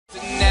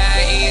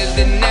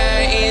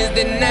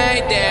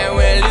right there,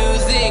 we're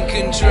losing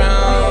control.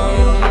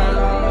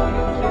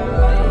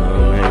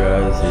 Hey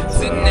guys, it's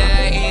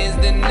Tonight is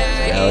the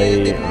night,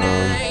 Scally. the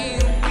night.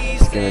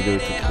 Just gonna do a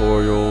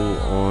tutorial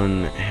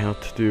on how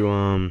to do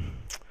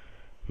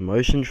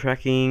motion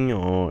tracking,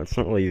 or it's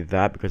not really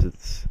that because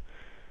it's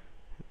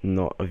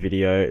not a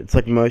video. It's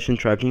like motion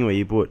tracking where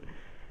you but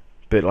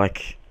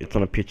like it's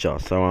on a picture.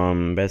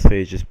 So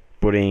basically it's just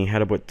putting how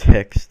to put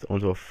text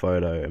onto a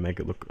photo and make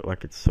it look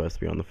like it's supposed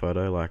to be on the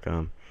photo. Like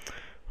I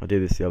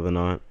did this the other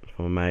night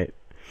for my mate.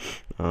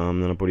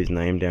 Then I put his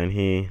name down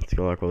here. It's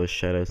got like all the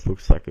shadows.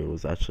 Looks like it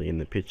was actually in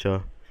the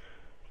picture.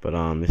 But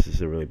this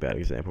is a really bad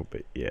example.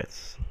 But yeah,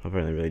 I've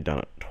only really done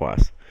it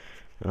twice.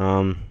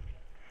 So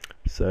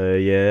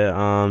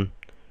yeah,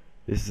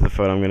 this is the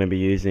photo I'm going to be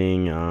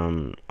using.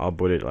 I'll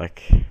put it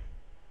like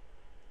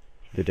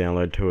the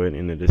download to it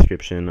in the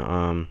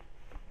description.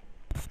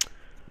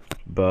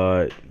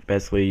 But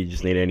basically you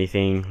just need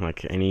anything,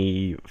 like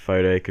any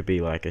photo. It could be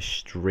like a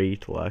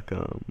street, like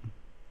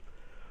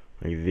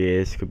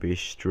this could be a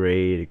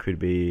street, it could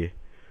be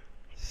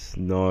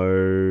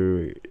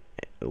snow,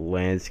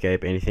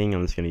 landscape, anything.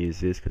 I'm just going to use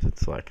this because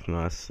it's like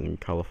nice and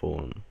colorful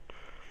and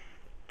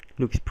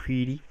looks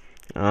pretty.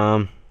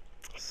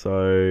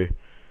 So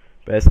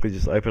basically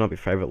just open up your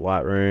favorite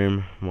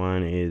Lightroom.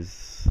 Mine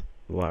is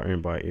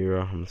Lightroom by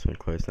Era. I'm just going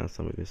to close down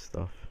some of this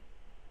stuff,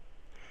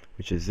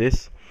 which is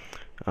this.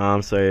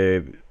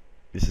 So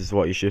this is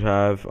what you should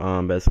have.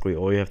 Basically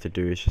all you have to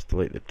do is just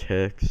delete the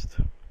text.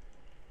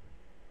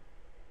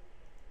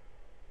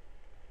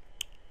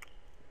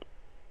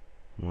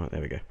 Right,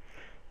 there we go.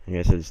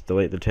 Okay, so just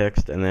delete the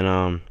text, and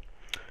then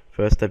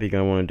first step you're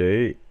going to want to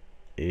do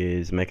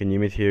is make a new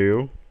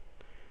material,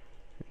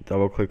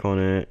 double click on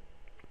it,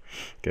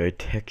 go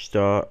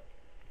texture,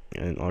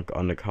 and like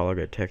under color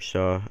go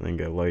texture, and then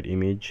go load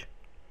image.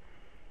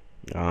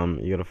 You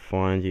gotta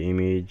find your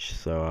image.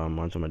 So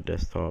mine's on my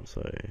desktop,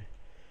 so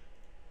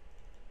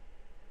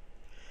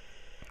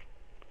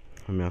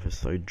my mouth is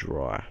so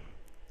dry.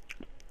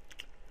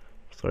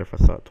 Sorry if I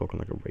start talking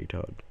like a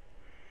retard.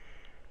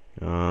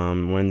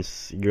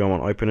 Once you go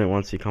on open it,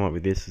 once you come up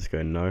with this, just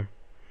go no,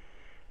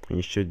 and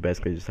you should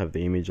basically just have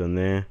the image on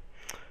there.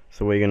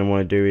 So what you're going to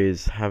want to do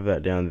is have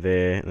that down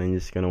there, and then you're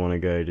just going to want to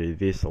go to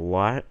this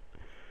light.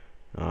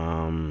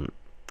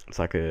 It's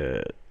like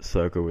a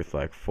circle with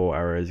like 4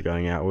 arrows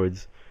going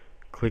outwards.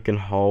 Click and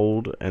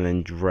hold and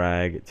then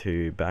drag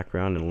to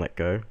background and let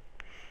go.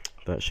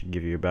 That should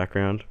give you a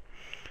background.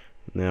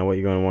 Now what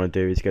you're going to want to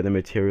do is get the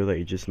material that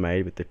you just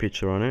made with the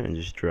picture on it and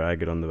just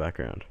drag it on the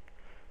background.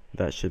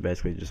 That should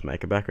basically just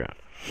make a background.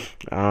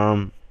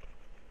 Now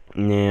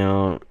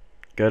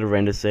go to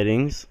render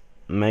settings,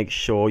 make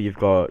sure you've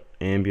got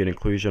ambient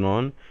occlusion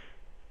on.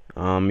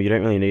 You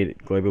don't really need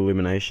global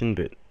illumination,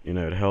 but you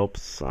know it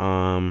helps.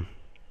 When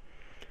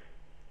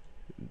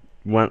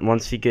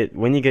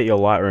you get your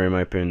Lightroom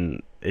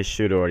open, it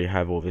should already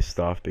have all this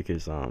stuff,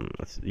 because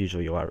that's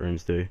usually your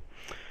Lightrooms do.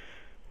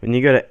 When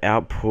you go to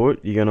output,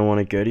 you're going to want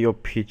to go to your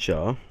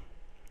picture,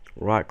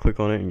 right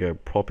click on it and go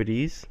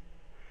properties,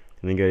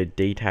 and then go to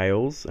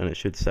details, and it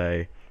should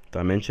say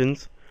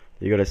dimensions.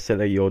 You got to set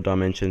your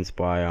dimensions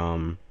by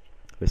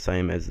the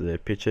same as the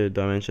picture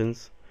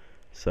dimensions.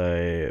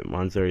 So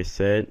mine's already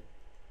set.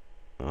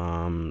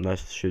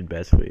 That's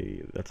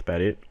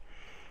about it.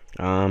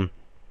 Now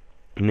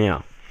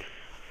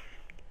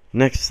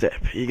next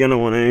step, you're gonna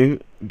want to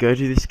go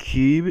to this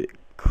cube,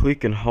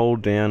 click and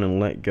hold down and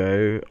let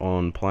go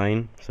on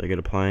plane. So go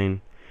to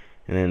plane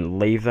and then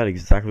leave that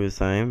exactly the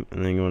same,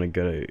 and then you want to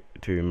go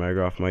to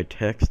MoGraph mode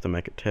text to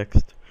make it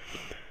text.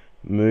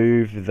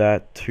 Move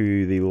that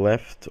to the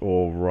left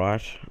or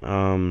right.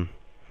 Don't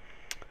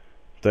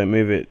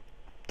move it,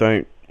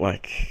 don't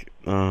like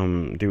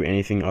do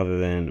anything other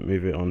than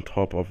move it on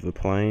top of the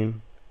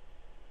plane,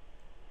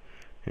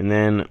 and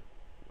then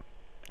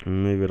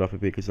move it up a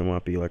bit because it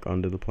might be like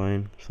under the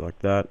plane, so like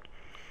that.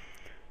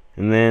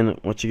 And then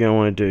what you're going to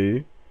want to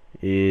do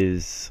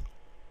is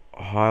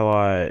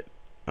highlight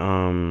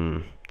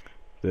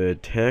the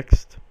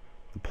text,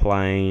 the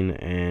plane,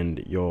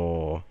 and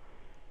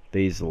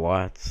these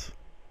lights,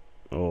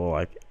 or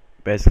like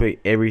basically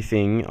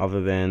everything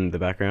other than the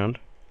background.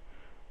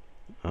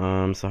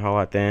 So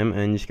highlight them,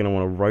 and you're just going to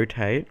want to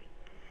rotate.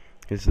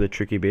 This is the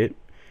tricky bit.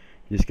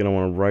 You're just going to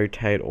want to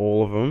rotate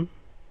all of them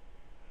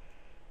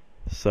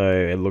so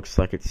it looks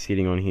like it's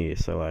sitting on here.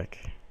 So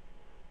like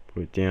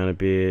put it down a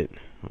bit.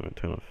 I'm going to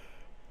turn off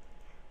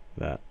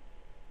that.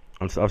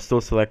 I've still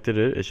selected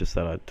it, it's just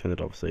that I turned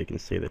it off so you can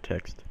see the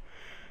text.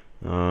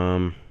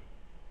 Put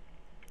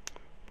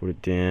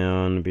it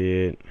down a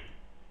bit.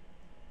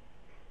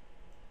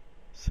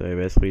 So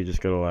basically you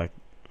just gotta like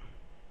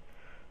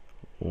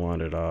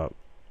line it up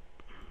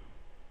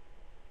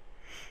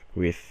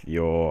with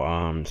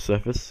your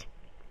surface.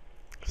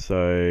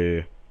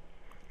 So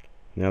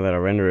now that I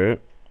render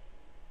it,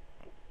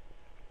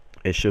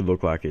 it should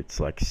look like it's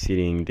like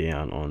sitting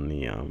down on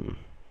the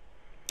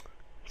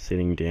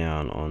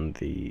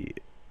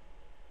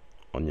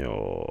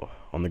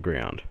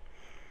ground,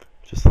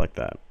 just like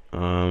that.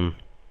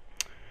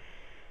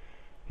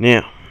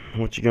 Now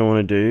what you're going to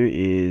want to do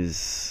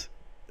is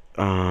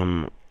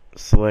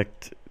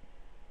select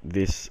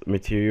this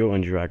material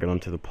and drag it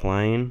onto the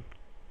plane,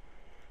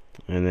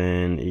 and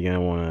then you're going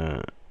to want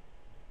to,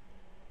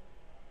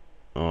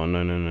 oh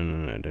no,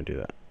 don't do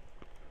that.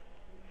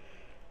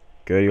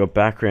 Go to your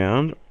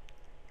background,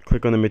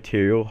 click on the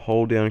material,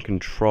 hold down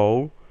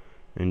Control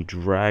and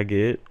drag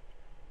it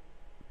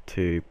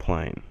to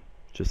plane,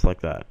 just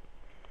like that.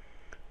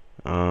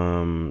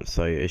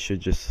 So it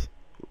should just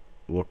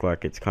look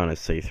like it's kind of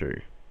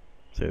see-through,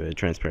 so the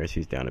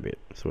transparency is down a bit.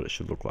 That's what it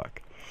should look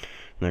like.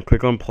 Now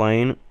click on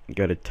plane,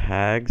 go to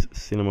tags,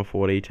 Cinema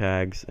 4D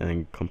tags,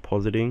 and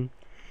compositing.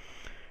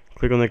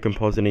 Click on the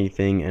compositing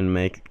thing and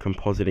make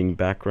compositing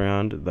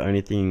background. The only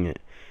thing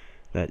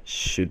that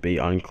should be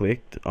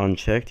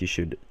unchecked, you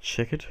should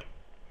check it.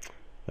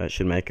 That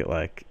should make it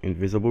like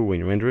invisible when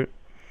you render it.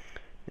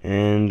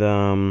 And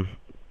you're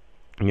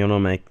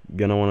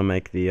gonna want to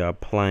make the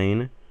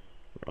plane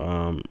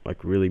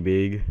like really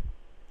big,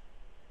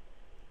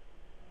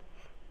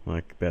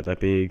 like about that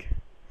big.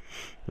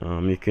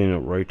 You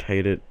can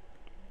rotate it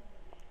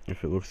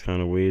if it looks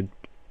kind of weird.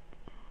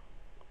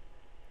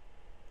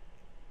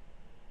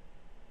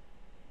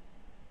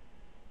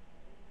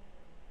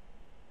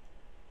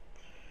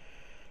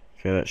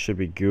 Okay, that should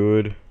be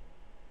good.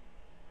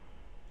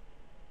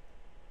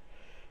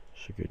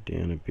 Should go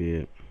down a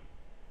bit.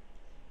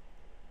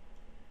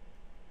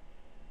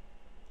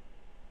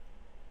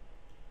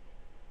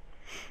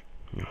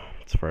 Oh,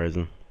 it's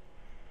frozen.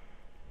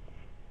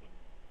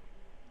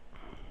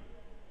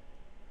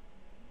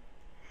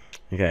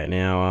 Okay,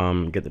 now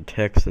get the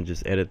text and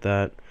just edit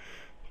that.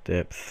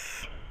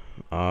 Depth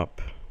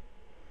up.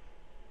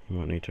 You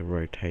might need to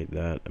rotate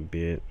that a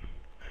bit.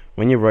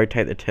 When you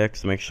rotate the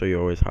text, make sure you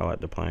always highlight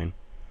the plane.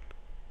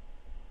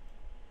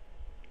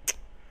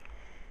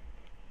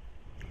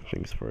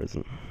 Things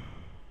frozen.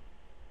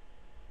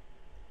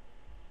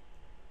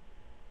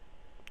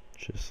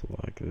 Just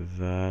like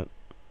that.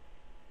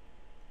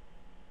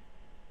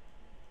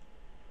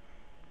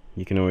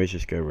 You can always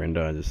just go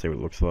render and just see what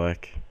it looks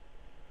like.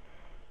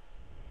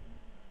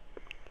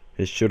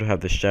 It should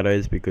have the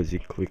shadows because you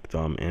clicked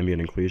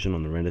ambient occlusion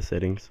on the render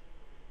settings.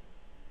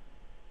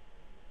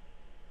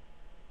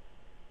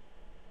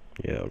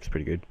 Yeah, that looks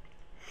pretty good.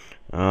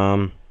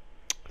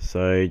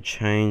 So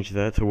change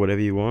that to whatever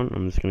you want.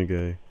 I'm just gonna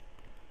go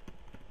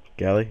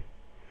Galley.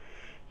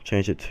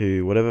 Change it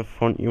to whatever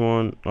font you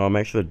want. Oh,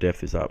 make sure the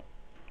depth is up,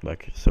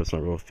 like so it's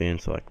not real thin.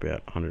 So like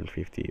about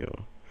 150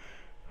 or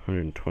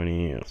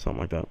 120 or something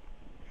like that.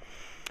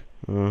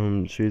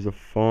 Choose a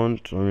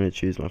font. I'm gonna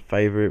choose my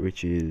favorite,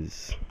 which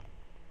is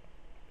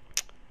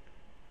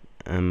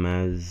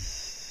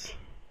Amaze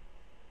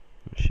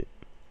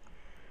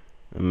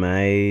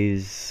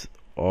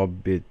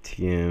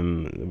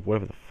Obitium,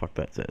 whatever the fuck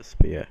that says,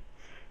 but yeah.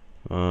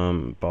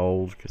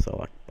 Bold, because I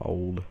like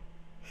bold.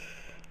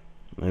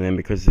 And then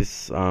because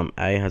this A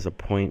has a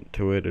point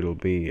to it, it'll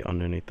be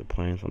underneath the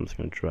plane, so I'm just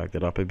going to drag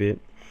that up a bit.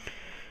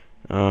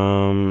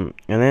 And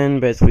then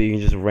basically you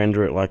can just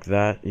render it like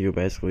that. You'll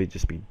basically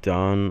just be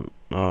done.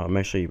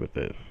 Make sure you put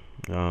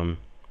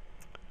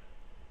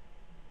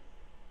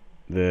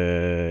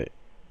the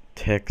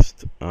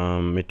text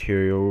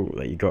material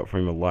that you got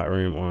from the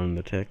Lightroom on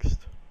the text.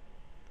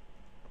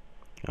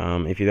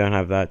 If you don't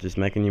have that, just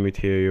make a new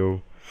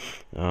material,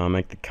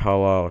 make the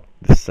color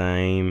the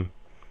same,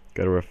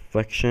 go to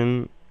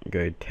reflection,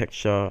 go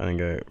texture, and then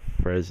go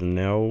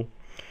Fresnel,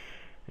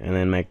 and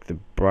then make the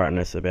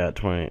brightness about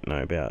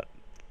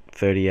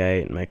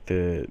 38, make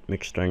the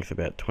mix strength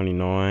about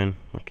 29,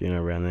 like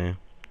around there,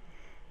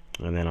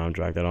 and then I'll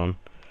drag that on.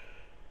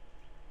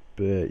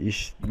 But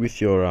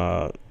with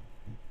your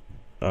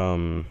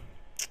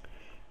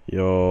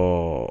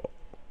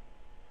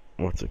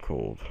what's it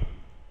called?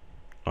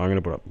 I'm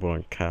gonna put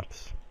on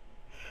caps.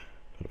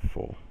 Put a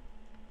 4.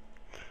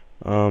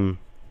 Oh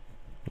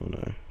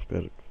no,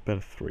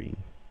 better 3.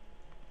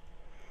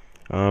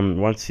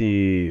 Once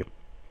you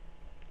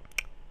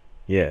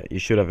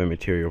should have a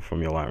material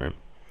from your Lightroom.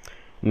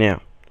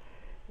 Now,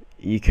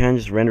 you can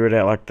just render it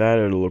out like that.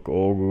 It'll look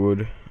all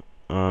good.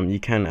 You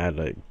can add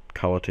a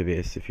color to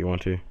this if you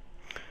want to,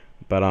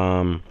 but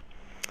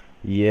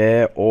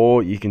yeah,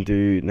 or you can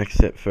do next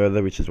step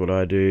further, which is what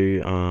I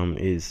do,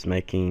 is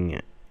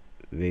making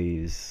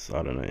these,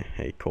 I don't know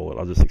how you call it,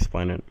 I'll just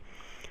explain it.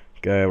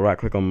 Go right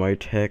click on mode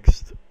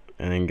text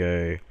and then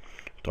go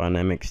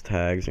dynamics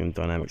tags and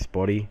dynamics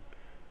body,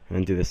 and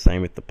then do the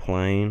same with the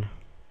plane.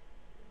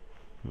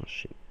 Oh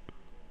shit.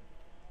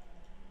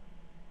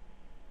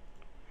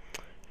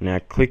 Now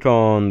click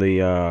on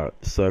the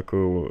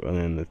circle and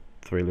then the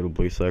 3 little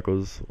blue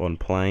circles on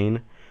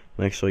plane.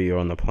 Make sure you're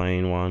on the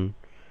plane one,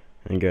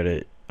 and go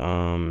to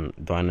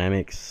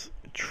dynamics,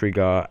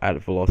 trigger at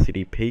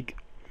velocity peak.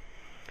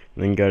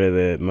 Then go to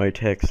the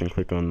MoTeX and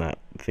click on that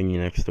thingy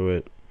next to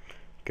it.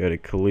 Go to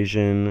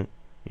collision,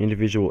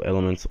 individual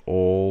elements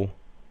all,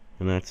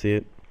 and that's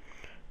it.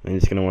 Then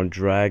you're just going to want to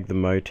drag the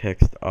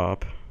MoTeX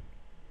up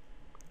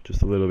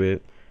just a little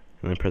bit,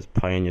 and then press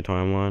play on your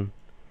timeline, and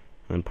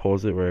then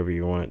pause it wherever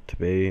you want it to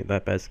be.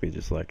 That basically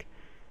just like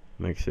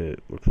makes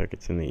it look like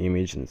it's in the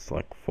image and it's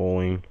like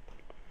falling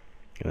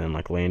and then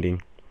like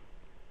landing.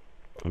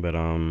 But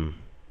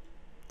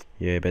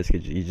yeah,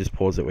 basically you just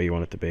pause it where you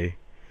want it to be.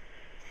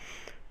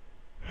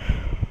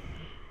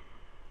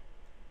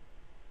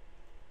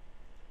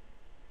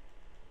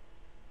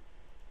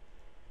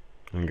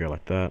 And go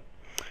like that,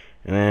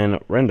 and then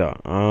render.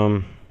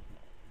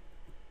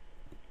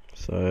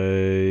 So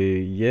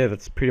yeah,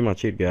 that's pretty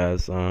much it,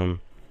 guys.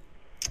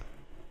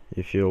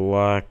 If you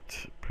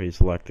liked, please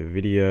like the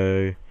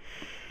video.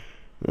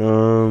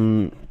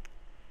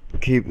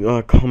 Keep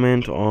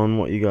comment on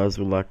what you guys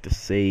would like to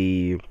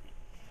see,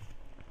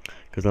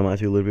 because I might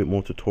do a little bit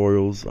more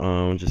tutorials.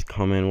 Just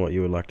comment what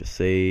you would like to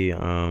see,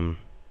 and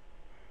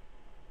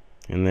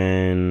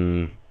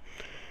then,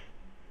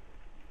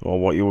 or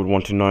what you would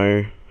want to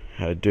know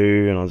how to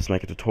do, and I'll just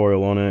make a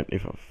tutorial on it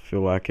if I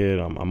feel like it.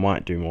 I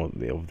might do more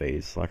of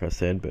these, like I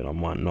said, but I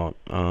might not.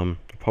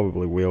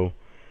 Probably will.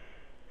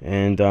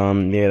 And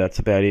yeah, that's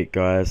about it,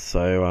 guys.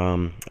 So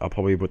I'll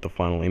probably put the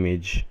final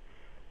image,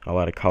 I'll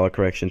add a color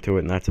correction to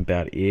it, and that's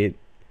about it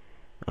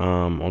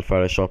on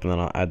Photoshop, and then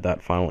I'll add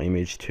that final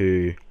image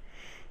to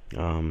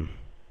the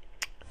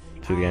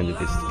end of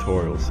this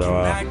tutorial. So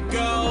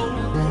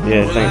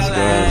yeah, thanks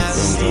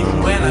guys,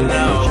 and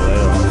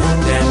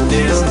catch you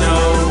later.